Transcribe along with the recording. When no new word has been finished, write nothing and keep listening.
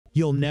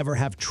You'll never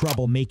have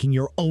trouble making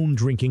your own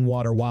drinking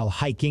water while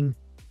hiking,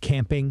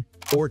 camping,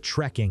 or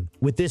trekking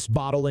with this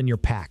bottle in your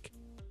pack.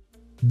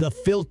 The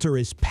filter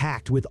is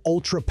packed with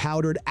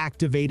ultra-powdered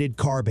activated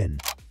carbon,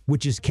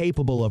 which is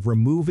capable of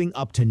removing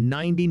up to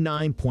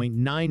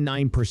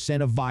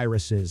 99.99% of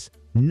viruses,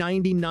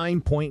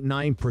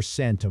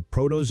 99.9% of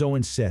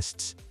protozoan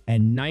cysts,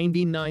 and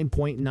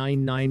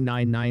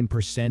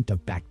 99.9999%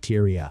 of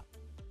bacteria.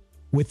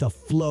 With a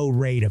flow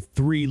rate of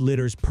 3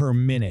 liters per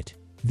minute,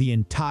 the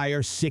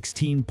entire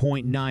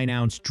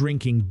 16.9-ounce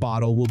drinking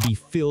bottle will be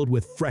filled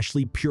with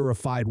freshly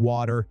purified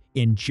water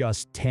in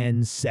just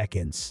 10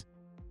 seconds.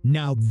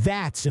 Now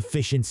that's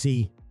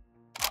efficiency!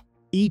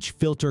 Each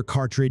filter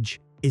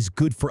cartridge is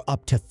good for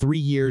up to 3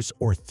 years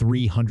or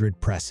 300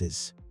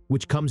 presses,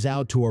 which comes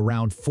out to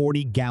around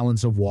 40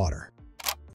 gallons of water.